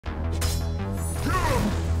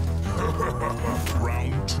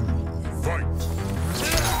Round 2, fight.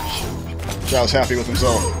 Shao's happy with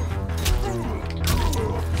himself.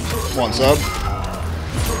 One sub.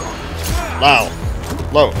 Lao.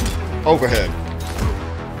 Low. Overhead.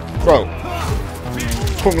 Bro.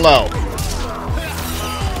 Kung Lao.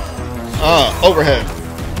 Overhead.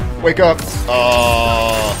 Wake up.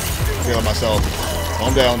 Feeling myself.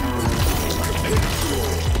 Calm down.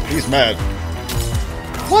 He's mad.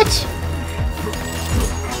 What?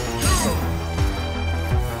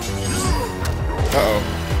 Uh-oh.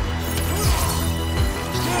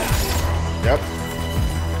 Yep.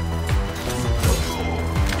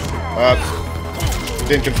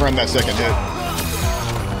 Didn't confirm that second hit.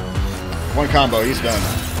 One combo, he's done.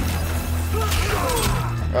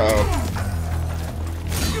 Uh-oh.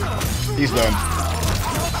 He's done.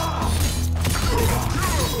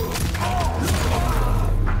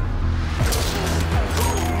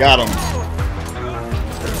 Got him.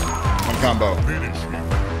 One combo.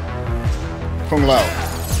 Kung Lao.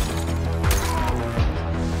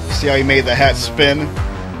 See how he made the hat spin?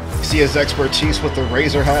 See his expertise with the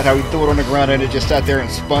razor hat? How he threw it on the ground and it just sat there and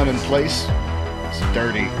spun in place? It's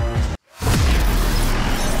dirty.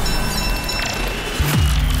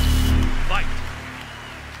 Fight.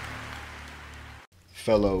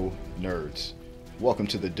 Fellow nerds, welcome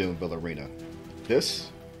to the Doomville Arena. This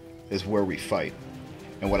is where we fight.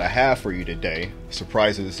 And what I have for you today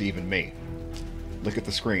surprises even me. Look at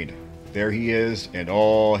the screen. There he is in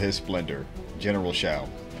all his splendor, General Shao.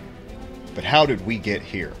 But how did we get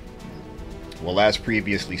here? Well, as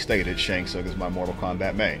previously stated, Shang Tsung is my Mortal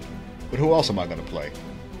Kombat main. But who else am I going to play?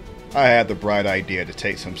 I had the bright idea to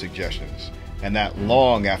take some suggestions. And not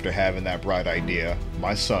long after having that bright idea,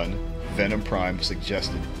 my son, Venom Prime,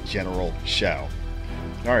 suggested General Shao.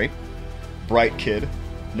 Alright, bright kid,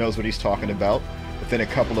 knows what he's talking about. But then a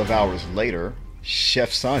couple of hours later,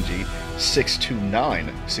 Chef Sanji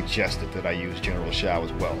 629 suggested that I use General Shao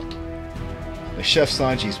as well. Now, Chef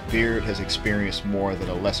Sanji's beard has experienced more than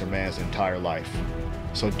a lesser man's entire life,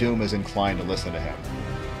 so Doom is inclined to listen to him.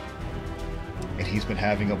 And he's been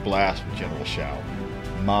having a blast with General Shao.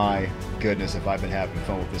 My goodness, have I been having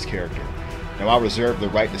fun with this character. Now, I reserve the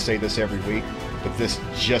right to say this every week, but this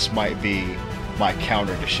just might be my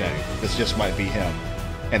counter to Shang. This just might be him.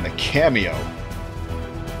 And the cameo.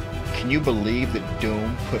 Can you believe that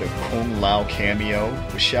Doom put a Kung Lao cameo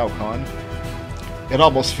with Shao Kahn? It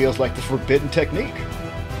almost feels like the forbidden technique.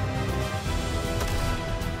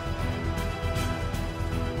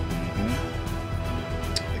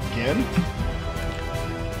 Again?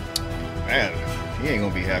 Man, he ain't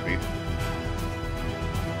gonna be happy.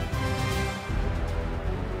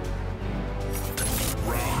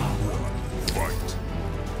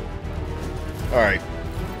 Alright.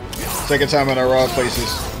 Second time in a row,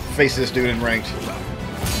 face this dude in ranked.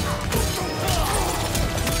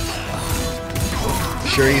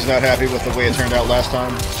 Sure he's not happy with the way it turned out last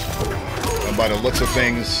time. And by the looks of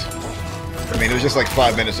things, I mean, it was just like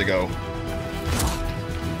 5 minutes ago.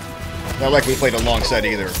 Not like we played a long set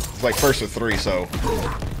either. It's like first of 3, so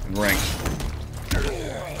in ranked.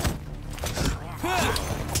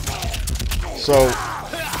 So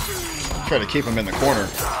try to keep him in the corner.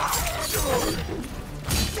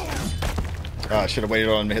 I should have waited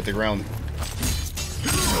on him to hit the ground.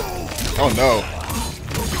 Oh no.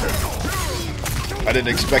 I didn't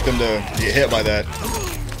expect him to get hit by that.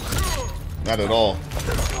 Not at all.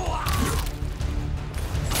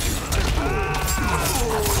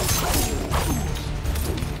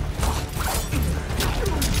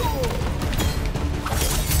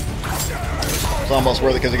 It's almost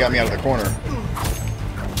worth it because it got me out of the corner.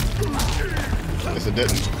 Guess it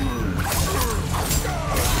didn't.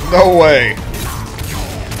 No way!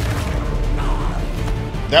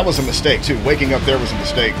 That was a mistake too. Waking up there was a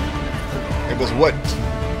mistake. It was what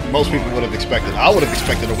most people would have expected. I would have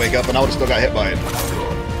expected to wake up and I would have still got hit by it.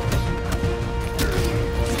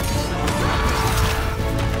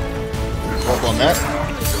 Work on that.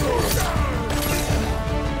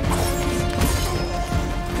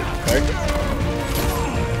 Okay.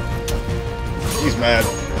 He's mad.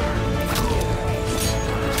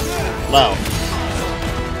 Lao.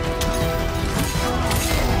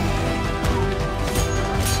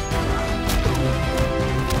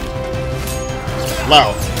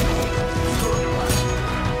 Lao.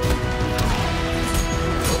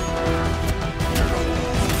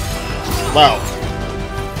 Lao.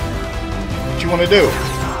 What you want to do?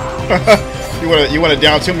 you want to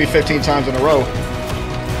down to me 15 times in a row.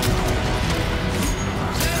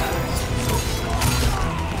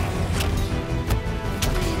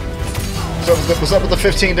 So what's up with the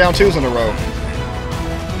 15 down twos in a row?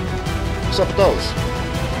 What's up with those?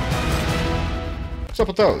 up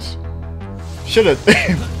with those? Should have.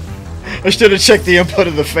 I should have checked the input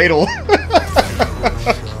of the fatal.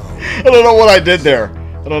 I don't know what I did there.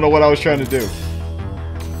 I don't know what I was trying to do.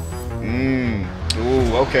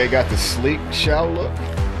 Ooh, okay, got the sleek Shao look.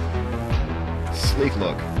 Sleek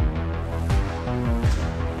look.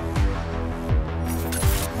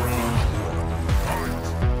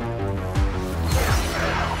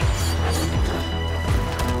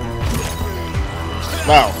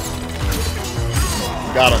 Wow.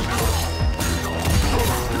 Got him.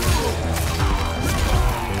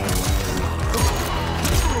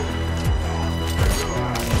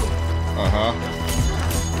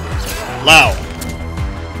 Lao.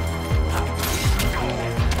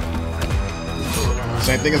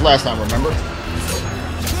 Same thing as last time, remember?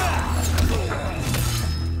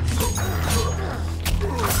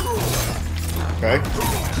 Okay.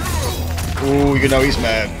 Ooh, you know he's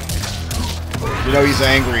mad. You know he's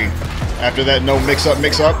angry. After that no mix-up.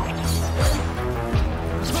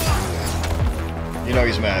 You know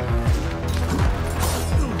he's mad.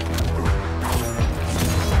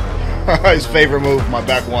 His favorite move, my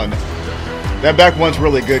back one. That back one's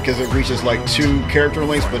really good because it reaches like 2 character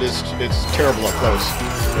lengths, but it's terrible up close.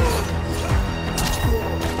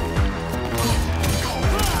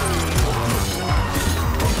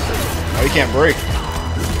 Oh, he can't break.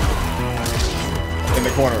 In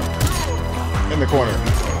the corner. In the corner.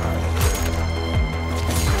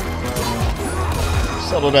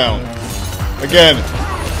 Settle down. Again.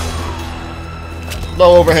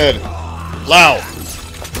 Low overhead. Loud.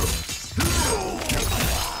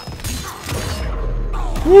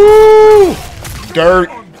 Woo! Dirt.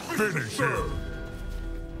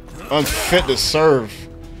 Unfit to serve.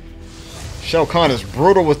 Shao Kahn is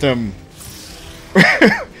brutal with them.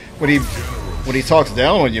 when he talks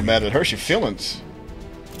down on you, man, it hurts your feelings.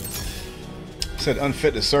 Said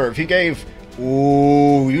unfit to serve. He gave.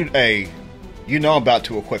 Ooh, you know I'm about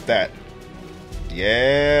to equip that.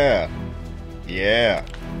 Yeah. Yeah.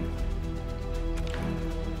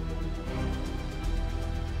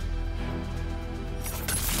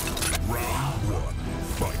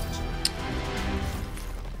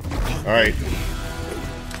 All right.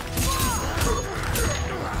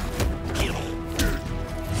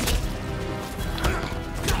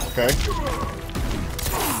 Okay.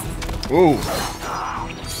 Ooh.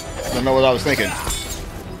 Don't know what I was thinking.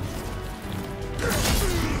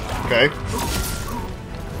 Okay.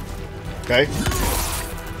 Okay.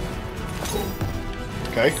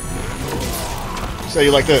 Okay. Say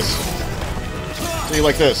you like this. Say you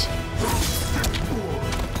like this.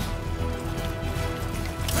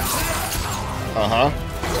 Uh-huh.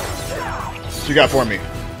 What you got for me?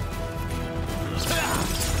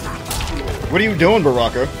 What are you doing,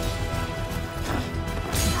 Baraka?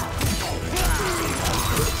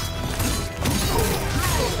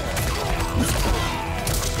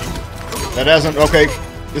 That hasn't... Okay,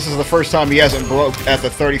 this is the first time he hasn't broke at the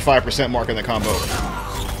 35% mark in the combo.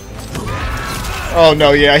 Oh,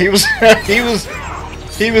 no, yeah, he was...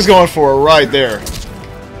 he was going for a ride there.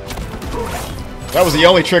 That was the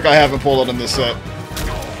only trick I haven't pulled on in this set.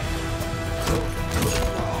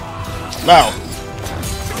 Now.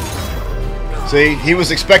 See, he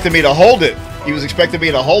was expecting me to hold it. He was expecting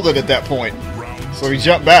me to hold it at that point. So he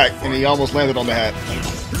jumped back, and he almost landed on the hat.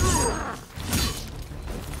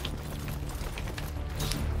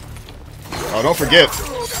 Oh, don't forget.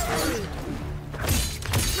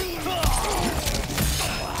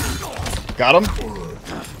 Got him?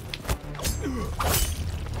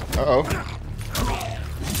 Uh-oh.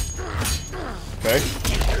 Okay.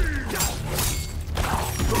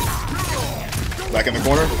 Back in the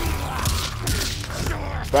corner.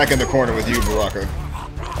 Back in the corner with you, Baraka.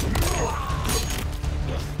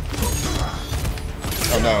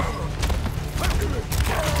 Oh no.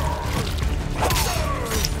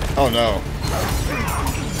 Oh no.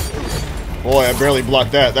 Boy, I barely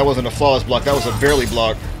blocked that. That wasn't a flawless block. That was a barely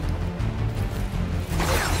block.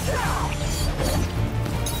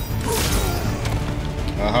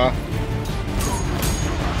 Uh-huh.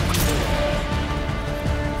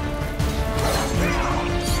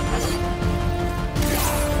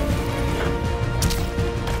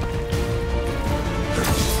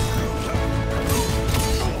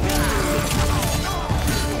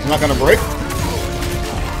 He's not gonna break?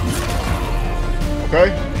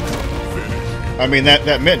 Okay. I mean,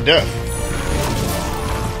 that meant death.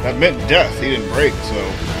 That meant death. He didn't break,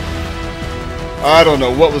 so... I don't know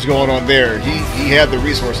what was going on there. He had the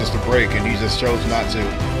resources to break, and he just chose not to.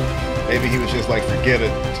 Maybe he was just like, forget it.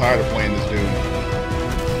 I'm tired of playing this dude.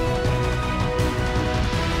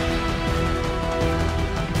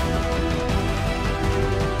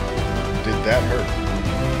 Did that hurt?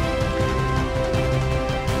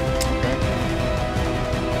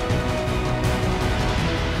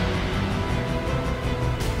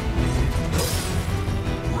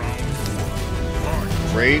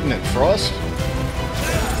 Raiden and Frost?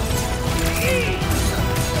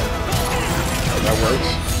 That works.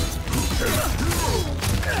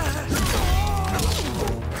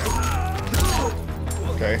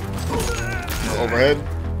 Okay. Overhead.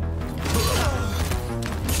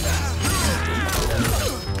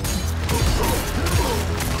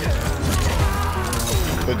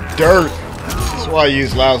 The dirt! That's why I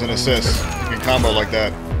use Lao's and assists. You can combo like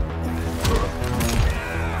that.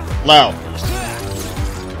 Lao.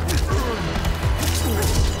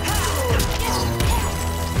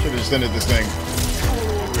 Should've just ended this thing.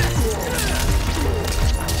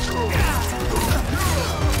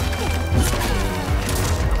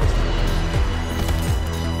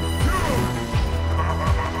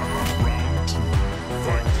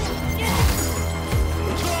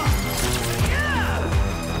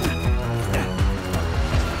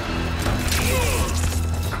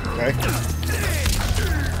 Okay.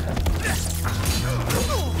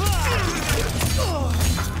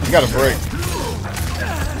 You got a break.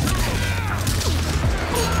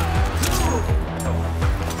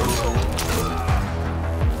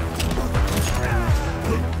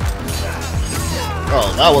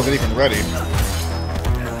 Oh, that wasn't even ready.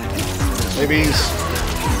 Maybe he's...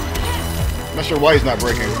 I'm not sure why he's not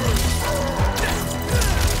breaking.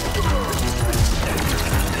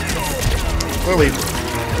 Clearly,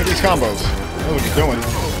 look at these combos. I know what he's doing.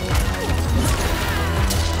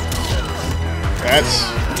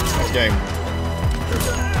 That's game.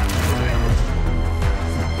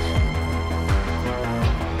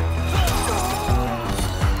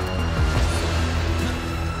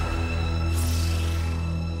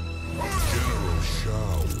 General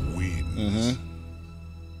Shao wins.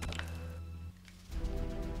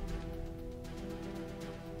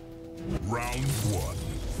 Round 1.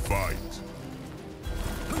 Fight.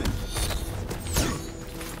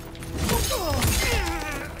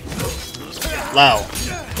 Lao.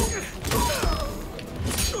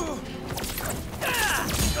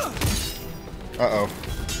 Uh-oh.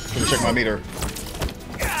 Should check my meter.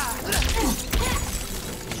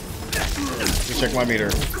 Should check my meter.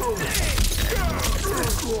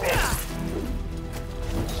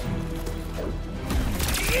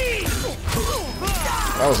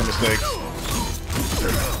 That was a mistake.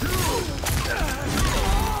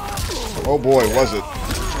 Oh boy, was it.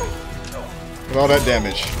 Look at all that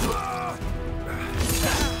damage.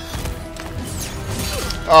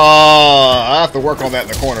 I have to work on that in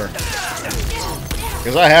the corner.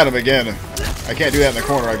 Because I had him again. I can't do that in the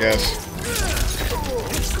corner, I guess.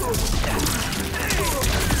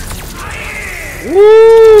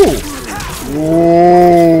 Woo!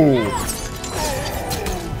 Woo!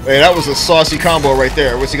 Hey, that was a saucy combo right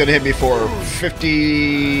there. What's he going to hit me for?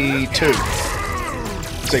 52.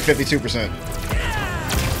 Say 52%.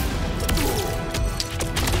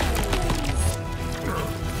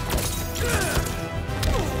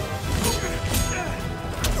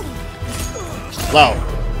 Lao.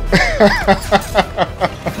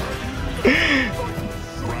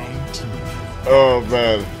 Oh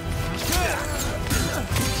man.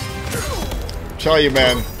 Tell you,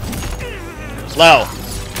 man. Lao.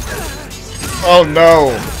 Oh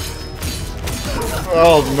no.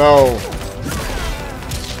 Oh no.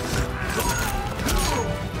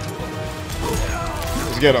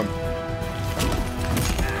 Let's get him.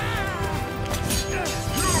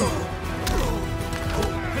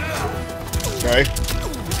 Okay.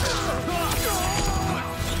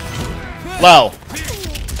 Lao.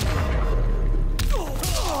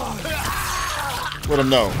 Let him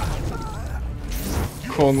know.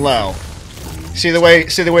 Kung Lao. See the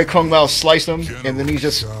way Kung Lao sliced him, and then he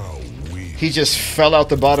just fell out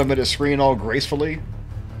the bottom of the screen all gracefully.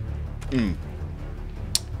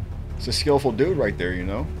 It's a skillful dude right there, you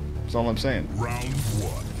know. That's all I'm saying. Round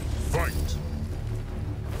 1. Fight.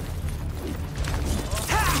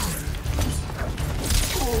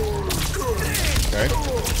 Okay.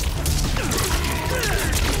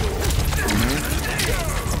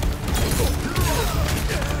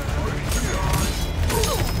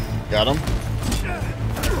 Got him.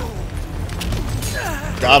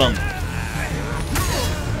 Got him.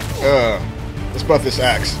 Let's buff this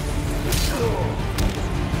axe.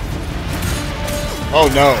 Oh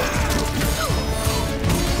no.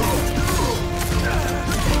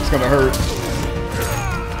 It's gonna hurt.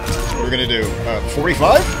 What are we gonna do?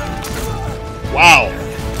 45? Wow.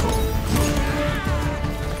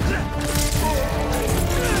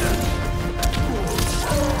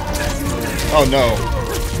 Oh no.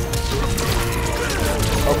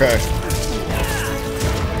 Okay.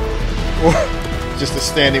 Just a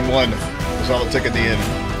standing one was all it took at the end.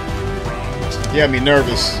 He had me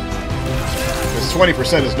nervous. This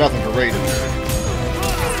 20% is nothing for Raiden.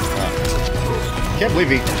 Can't believe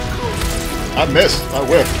he... I missed. I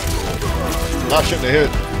whiffed. I shouldn't have hit.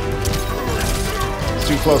 It's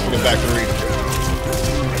too close for the back three.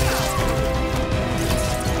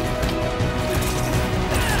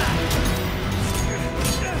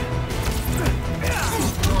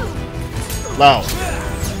 Lao.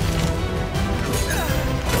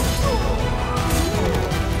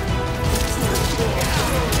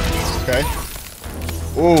 Okay.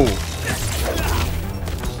 Ooh.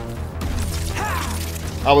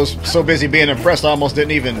 I was so busy being impressed, I almost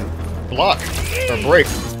didn't even block or break.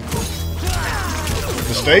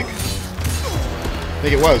 Mistake? I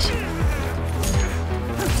think it was.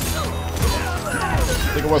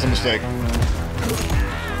 I think it was a mistake.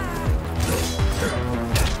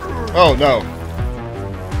 Oh no.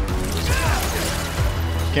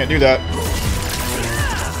 Can't do that.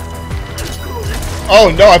 Oh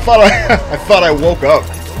no, I thought I thought I woke up.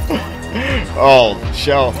 Oh,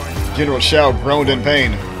 Shao, General Shao groaned in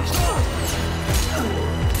pain.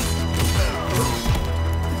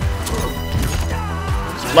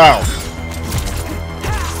 Wow.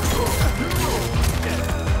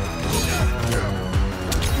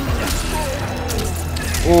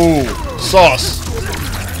 Ooh, sauce.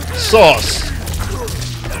 Sauce.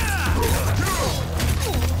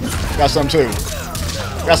 Got some too.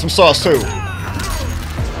 Got some sauce too.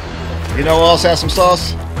 You know who else has some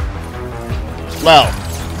sauce? Lao.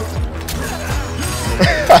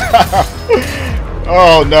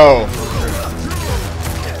 Oh no.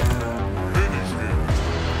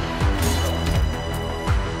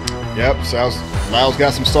 Yep, Lao's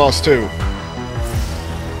got some sauce too.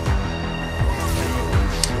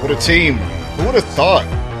 What a team. Who would have thought?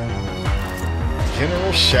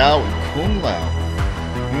 General Shao and Kung Lao.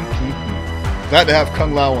 Glad to have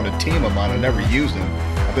Kung Lao on a team of mine. I never used him.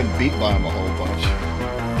 I've been beat by him a whole bunch.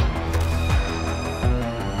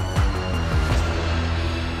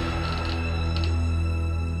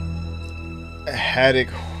 Haddock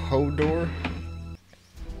Hodor?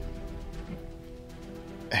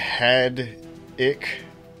 Haddock?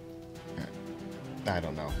 I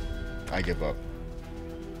don't know. I give up.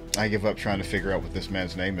 I give up trying to figure out what this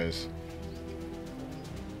man's name is.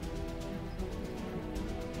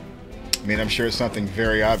 I mean, I'm sure it's something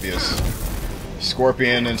very obvious.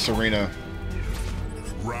 Scorpion and Serena.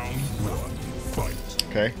 Round one, fight.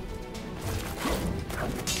 Okay.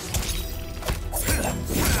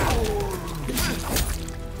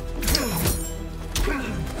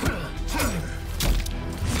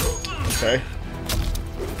 Okay.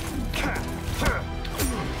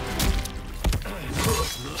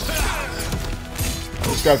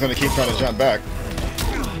 This guy's gonna keep trying to jump back.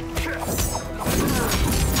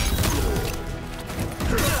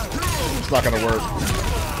 It's not gonna work.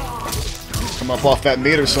 Come up off that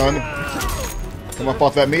meter, son. Come up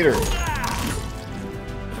off that meter.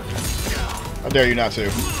 I dare you not to.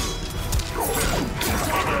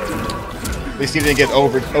 At least he didn't get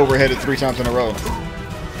overheaded 3 times in a row.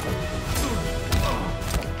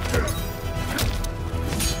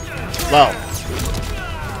 Wow.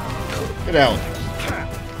 Get down.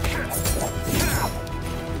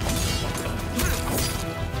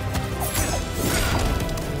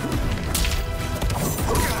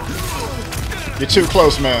 You're too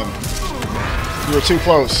close, man. You were too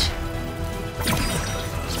close.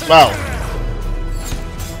 Wow.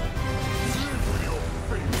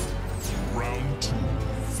 Round two,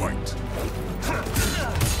 fight.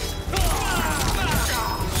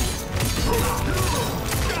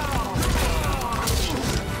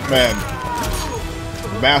 Man.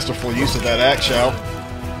 Masterful use of that axe, Shao.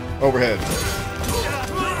 Overhead.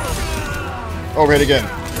 Overhead again.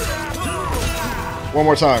 One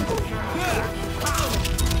more time.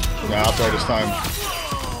 Nah, I'll try this time.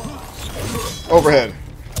 Overhead.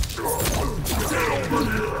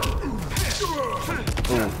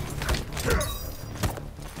 Ooh.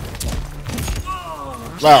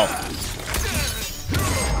 Wow.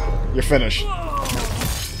 You're finished.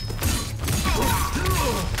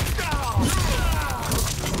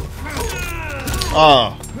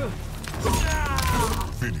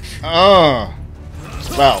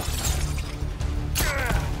 Wow.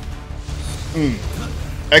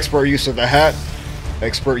 Expert use of the hat.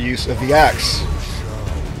 Expert use of the axe.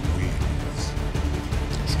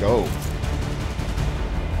 Let's go.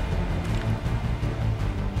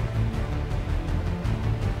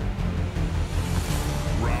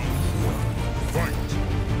 Round one, fight.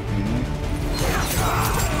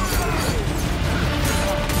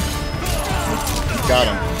 Got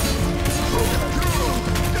him.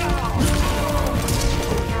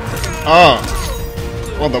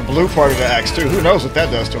 on the blue part of the axe too. Who knows what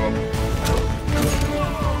that does to him?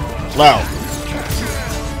 Lao.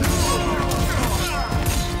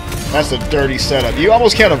 That's a dirty setup. You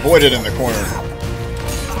almost can't avoid it in the corner.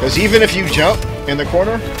 Because even if you jump in the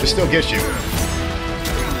corner, it still gets you.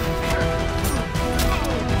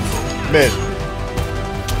 Mid.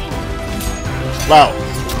 Lao.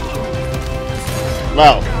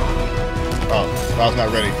 Lao. Oh, Lao's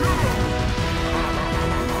not ready.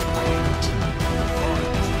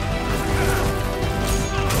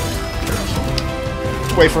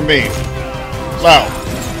 Away from me. Lao.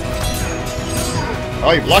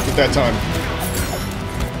 Oh, you blocked it that time.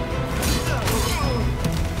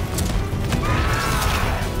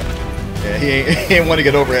 Yeah, he ain't want to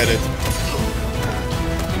get overheaded.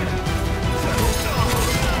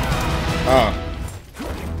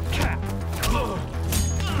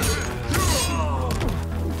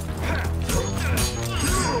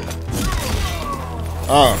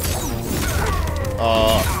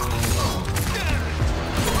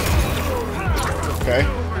 Okay.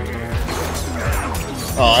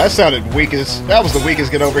 Oh, that sounded weakest. That was the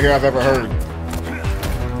weakest get over here I've ever heard.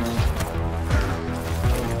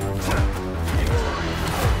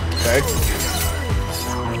 Okay.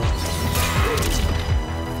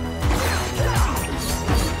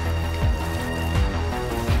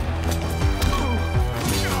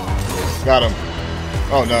 Got him.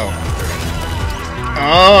 Oh no.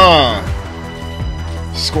 Ah.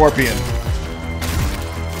 Scorpion.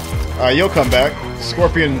 You'll come back.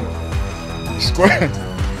 Scorpion.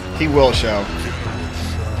 He will, Shao.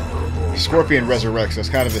 Scorpion resurrects. That's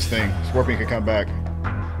kind of his thing. Scorpion can come back.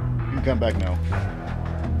 You can come back now.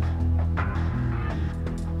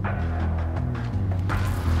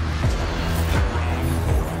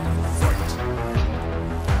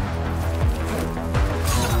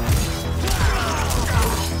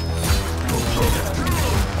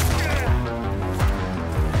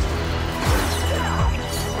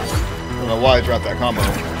 I don't know why I dropped that combo.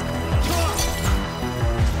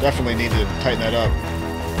 Definitely need to tighten that up.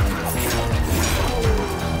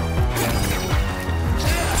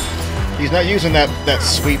 He's not using that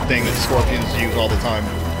sweep thing that Scorpions use all the time.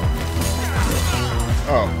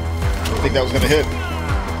 Oh. I think that was going to hit.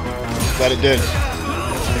 Glad it did.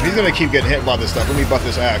 If he's going to keep getting hit by this stuff, let me buff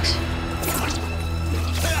this axe.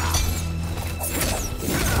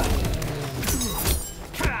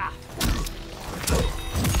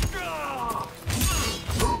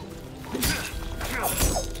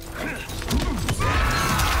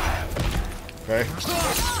 Okay.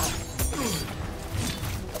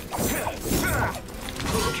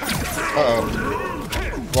 Uh-oh.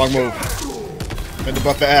 Wrong move. Had to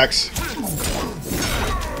buff the axe.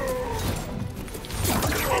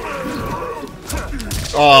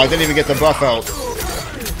 Oh, I didn't even get the buff out.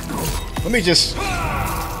 Let me just...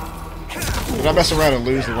 Did I mess around and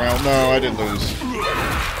lose the round? No, I didn't lose.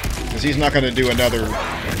 Because he's not going to do another...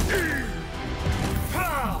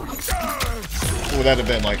 What would that have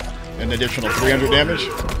been, like? An additional 300 damage?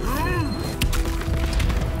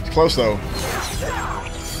 It's close, though.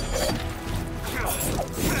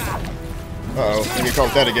 Uh-oh, let me get caught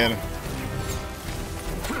with that again.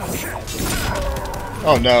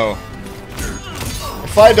 Oh, no.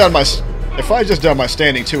 If I had just done my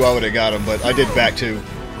standing 2, I would have got him, but I did back 2.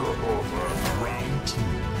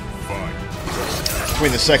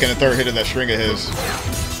 Between the second and third hit of that string of his.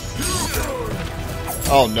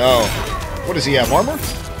 Oh, no. What does he have, armor?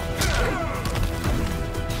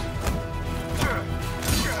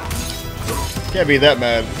 Can't be that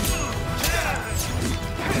mad.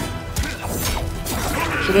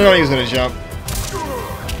 Should've known he was gonna jump.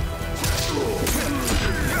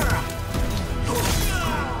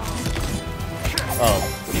 Oh.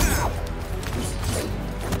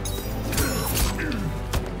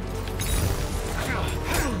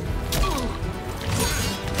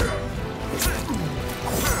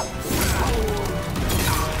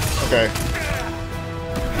 Okay.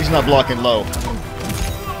 He's not blocking low.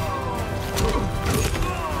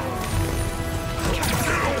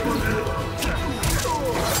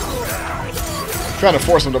 Trying to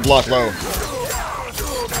force him to block low.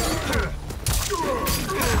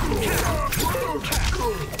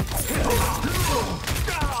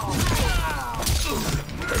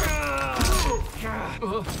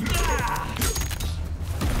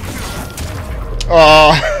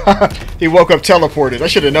 Oh, he woke up teleported. I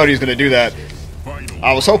should have known he was going to do that.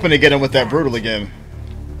 I was hoping to get him with that brutal again.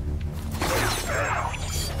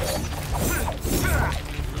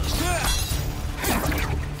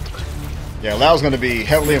 Yeah, Lao's going to be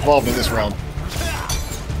heavily involved in this round.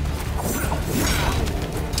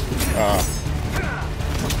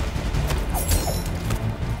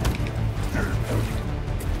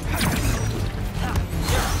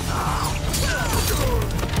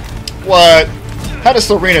 What? How does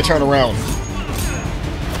Serena turn around?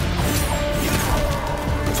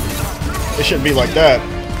 It shouldn't be like that.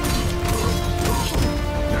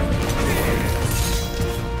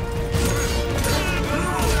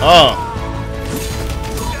 Oh.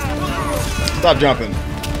 Stop jumping.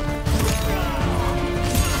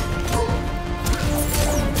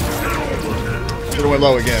 Should have went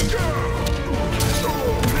low again.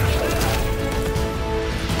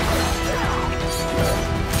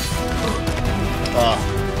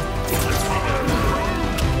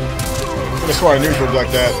 That's why I neutral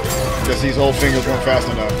like that. Because these old fingers weren't fast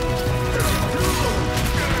enough.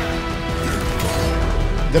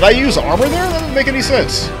 Did I use armor there? That doesn't make any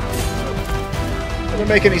sense. That doesn't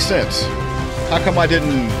make any sense. How come I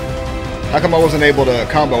didn't... How come I wasn't able to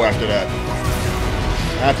combo after that?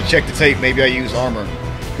 I have to check the tape. Maybe I used armor.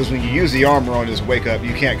 Because when you use the armor on this wake up,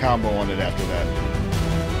 you can't combo on it after that.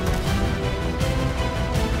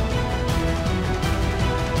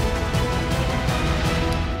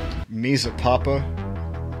 Misa Papa?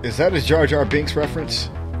 Is that a Jar Jar Binks reference?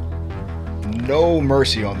 No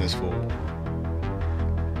mercy on this fool.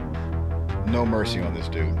 No mercy on this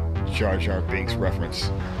dude. Jar Jar Binks reference.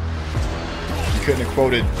 You couldn't have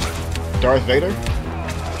quoted Darth Vader?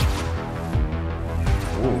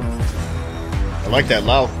 Ooh. I like that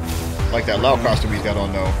Lao. I like that Lao costume he's got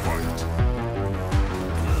on though.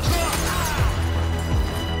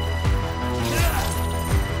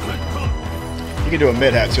 You can do a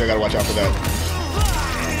mid hat too, I gotta watch out for that.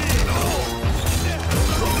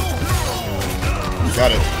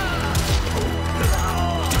 Got it.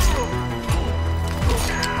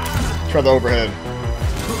 Try the overhead.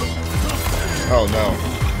 Oh no.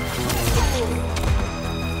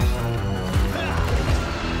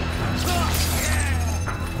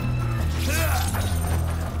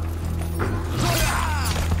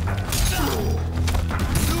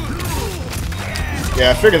 Yeah,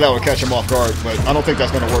 I figured that would catch him off guard, but I don't think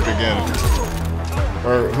that's gonna work again.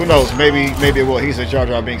 Or who knows, maybe it will. He's a Jar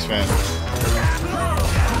Jar Binks fan.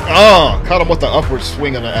 Oh, caught him with the upward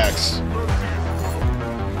swing of the axe.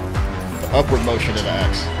 The upward motion of the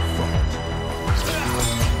axe.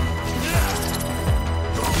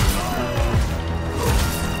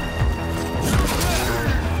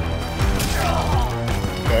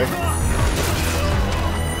 Okay.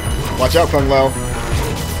 Watch out, Kung Lao.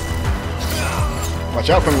 Watch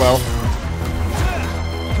out, Kung Lao.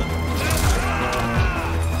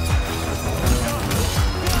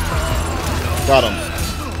 Got him.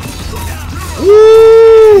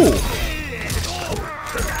 Woo!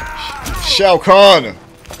 Shao Kahn.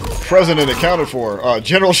 President accounted for.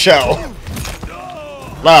 General Shao.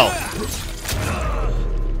 Lao.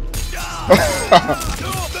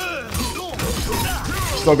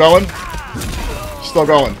 Still going? Still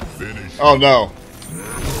going. Oh no.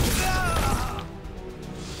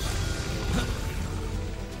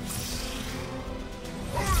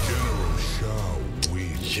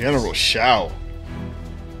 General Shao.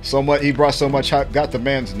 So much, he brought so much hype, got the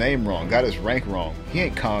man's name wrong, got his rank wrong. He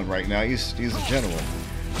ain't Khan right now, he's a general.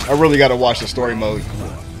 I really gotta watch the story mode.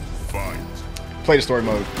 Play the story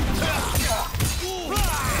mode.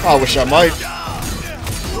 I wish I might.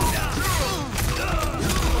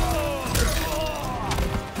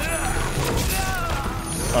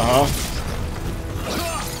 Uh-huh.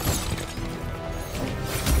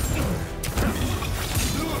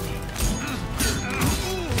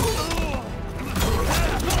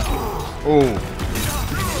 Ooh.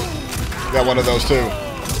 Got one of those too.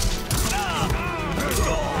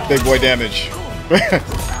 Big boy damage.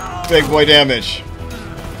 Big boy damage.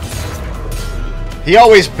 He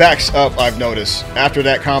always backs up, I've noticed. After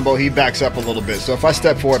that combo, he backs up a little bit. So if I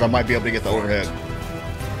step forward, I might be able to get the overhead.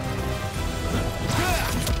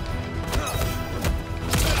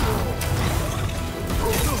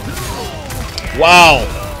 Wow.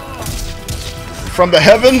 From the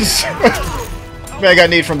heavens? Man, I got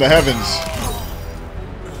need from the heavens.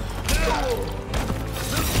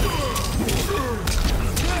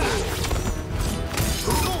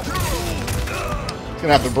 He's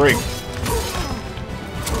gonna have to break.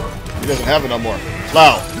 He doesn't have it no more.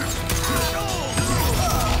 Lao.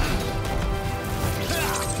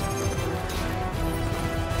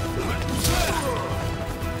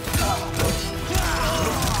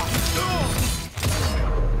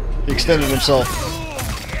 He extended himself.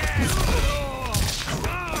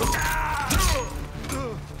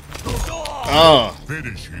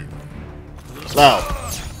 Finish him. Lao.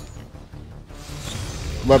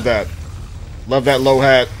 Love that. Love that low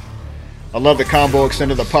hat. I love the combo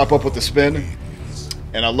extended the pop up with the spin.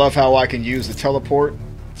 And I love how I can use the teleport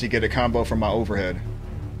to get a combo from my overhead.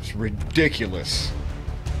 It's ridiculous.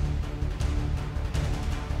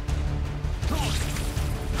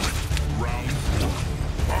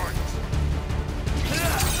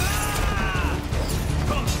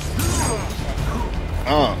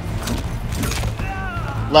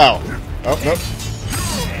 Lao. Oh, nope.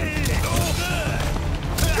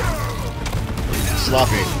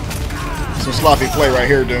 Sloppy. Some sloppy play right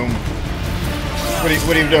here, Doom.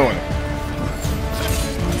 What are you doing?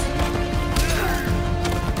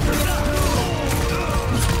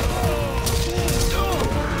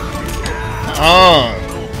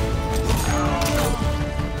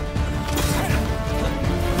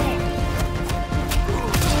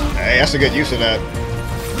 Hey, that's a good use of that.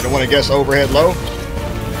 You don't want to guess overhead low?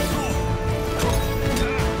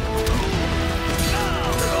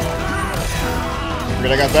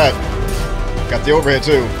 Forget I got that. Got the overhead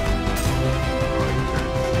too.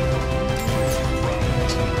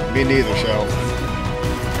 Me neither, Shao.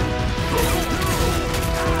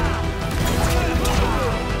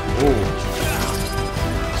 Ooh.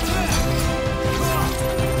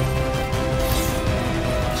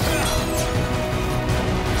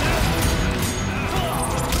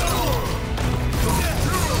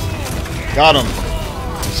 Got him.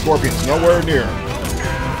 Scorpion's nowhere near him.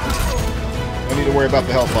 No need to worry about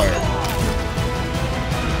the Hellfire.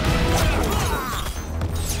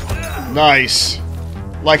 Nice.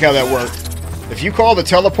 Like how that worked. If you call the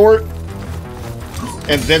teleport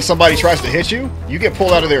and then somebody tries to hit you, you get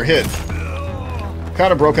pulled out of their hit.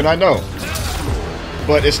 Kind of broken, I know.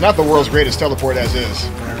 But it's not the world's greatest teleport as is.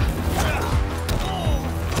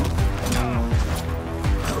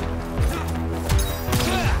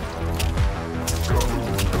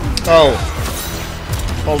 Oh.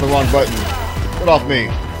 Hold the wrong button. Get off me.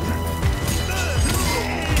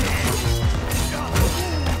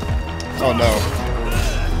 Oh no.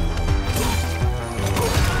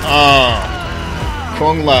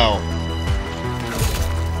 Kung Lao.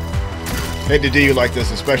 Hate to do you like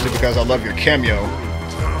this, especially because I love your kameo.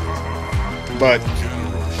 But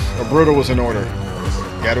a brutal was in order.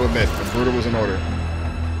 Gotta admit, a brutal was in order.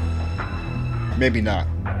 Maybe not.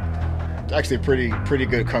 Actually a pretty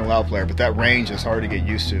good Kung Lao player, but that range is hard to get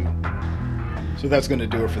used to. So that's going to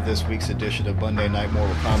do it for this week's edition of Monday Night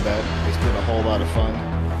Mortal Kombat. It's been a whole lot of fun.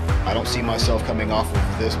 I don't see myself coming off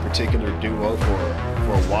of this particular duo for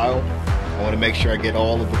a while. I want to make sure I get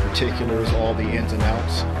all of the particulars, all the ins and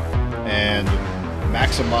outs, and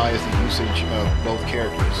maximize the usage of both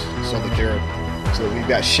characters so that we've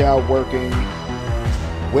got Shao working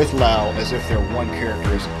with Lao as if they're one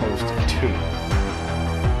character as opposed to two.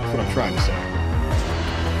 That's what I'm trying to say.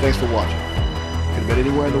 Thanks for watching. Could have been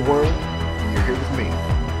anywhere in the world, and you're here with me.